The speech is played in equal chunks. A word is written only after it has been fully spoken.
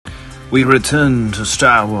we return to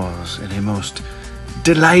Star Wars in a most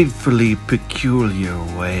delightfully peculiar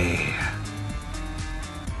way.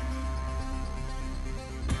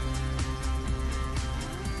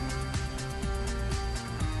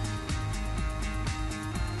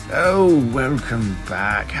 Oh, welcome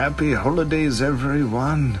back. Happy holidays,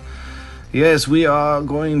 everyone. Yes, we are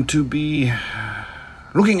going to be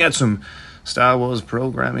looking at some Star Wars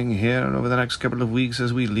programming here over the next couple of weeks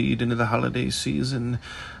as we lead into the holiday season.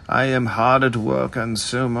 I am hard at work on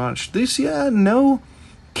so much. This year, no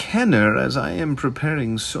Kenner, as I am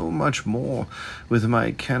preparing so much more with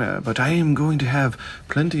my Kenner, but I am going to have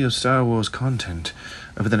plenty of Star Wars content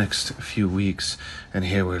over the next few weeks. And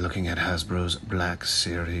here we're looking at Hasbro's Black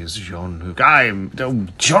Series Jean-Luc.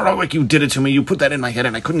 Jean-Luc, you did it to me. You put that in my head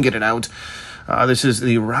and I couldn't get it out. This is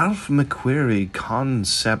the Ralph McQuarrie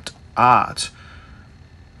concept art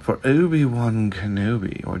for Obi-Wan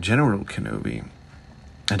Kenobi, or General Kenobi.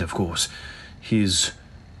 And of course, his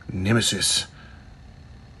nemesis,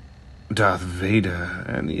 Darth Vader.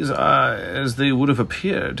 And these are as they would have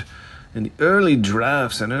appeared in the early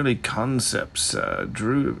drafts and early concepts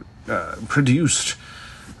produced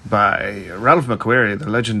by Ralph McQuarrie, the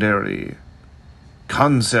legendary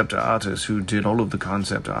concept artist who did all of the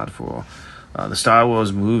concept art for the Star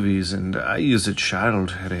Wars movies. And I, as a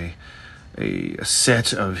child, had a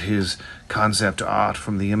set of his concept art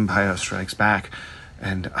from The Empire Strikes Back.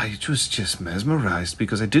 And I was just mesmerized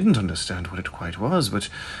because I didn't understand what it quite was. But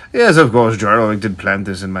yes, of course, Jarlock did plant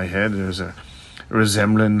this in my head. There's a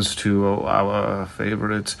resemblance to our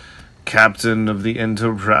favorite captain of the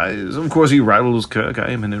Enterprise. Of course, he rivals Kirk. I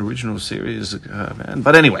am an original series man.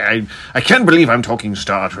 But anyway, I can't believe I'm talking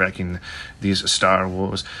Star Trek in these Star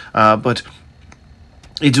Wars. But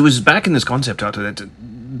it was back in this concept art that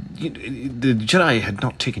the Jedi had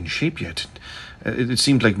not taken shape yet. It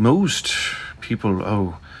seemed like most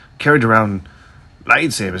people, carried around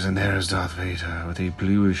lightsabers, and there's Darth Vader with a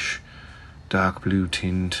bluish, dark blue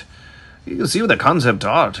tint. You can see with the concept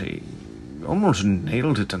art, he almost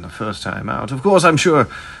nailed it on the first time out. Of course, I'm sure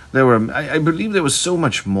there were, I believe there was so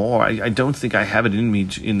much more. I don't think I have it in me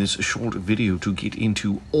in this short video to get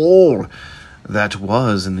into all that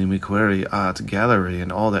was in the McQuarrie art gallery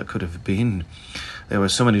and all that could have been. There were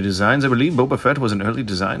so many designs. I believe Boba Fett was an early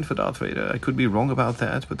design for Darth Vader. I could be wrong about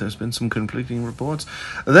that, but there's been some conflicting reports.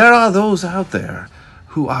 There are those out there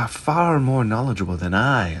who are far more knowledgeable than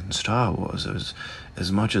I in Star Wars, as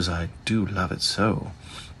much as I do love it so.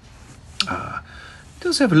 It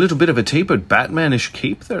does have a little bit of a tapered Batman-ish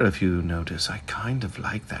cape there, if you notice. I kind of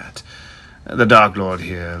like that. The Dark Lord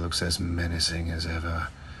here looks as menacing as ever.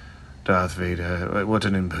 Darth Vader, what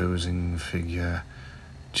an imposing figure.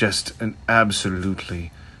 Just an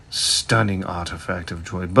absolutely stunning artifact of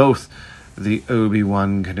joy. Both the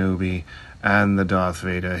Obi-Wan Kenobi and the Darth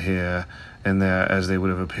Vader here and there, as they would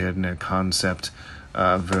have appeared in their concept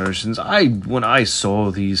versions. When I saw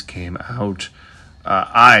these came out,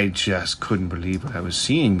 I just couldn't believe what I was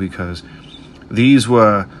seeing, because these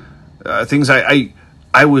were things I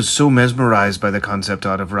was so mesmerized by the concept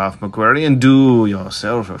art of Ralph McQuarrie. And do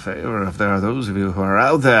yourself a favor, if there are those of you who are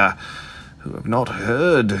out there who have not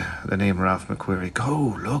heard the name Ralph McQuarrie,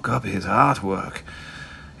 go look up his artwork.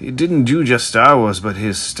 He didn't do just Star Wars, but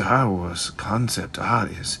his Star Wars concept art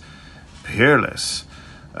is peerless.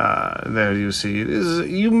 There you see it is.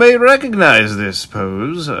 You may recognize this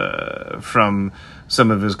pose from some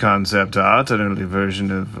of his concept art. An early version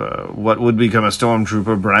of what would become a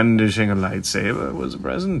stormtrooper brandishing a lightsaber was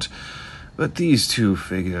present. But these two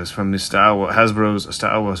figures from the Hasbro's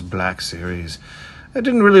Star Wars Black Series, I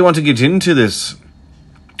didn't really want to get into this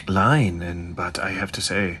line, but I have to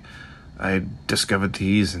say, I discovered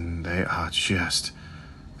these, and they are just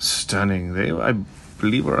stunning. They, I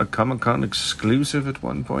believe, were a Comic-Con exclusive at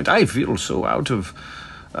one point. I feel so out of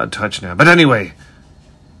touch now. But anyway,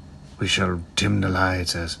 we shall dim the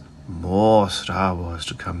lights as more Star Wars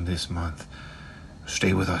to come this month.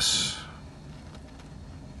 Stay with us.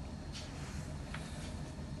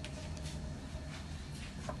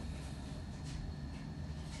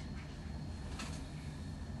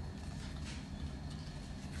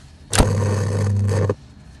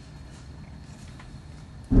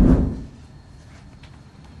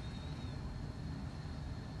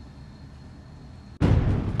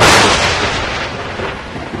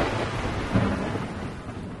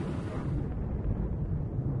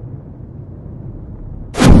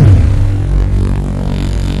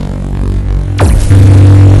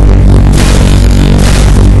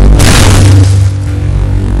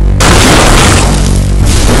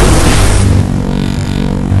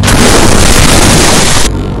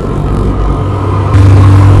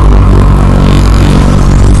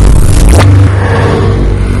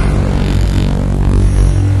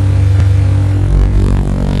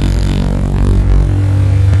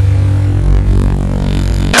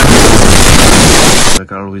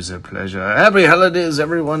 like always a pleasure. Happy holidays,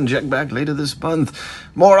 everyone. Check back later this month.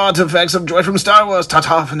 More artifacts of joy from Star Wars.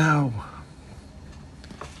 Ta-ta for now.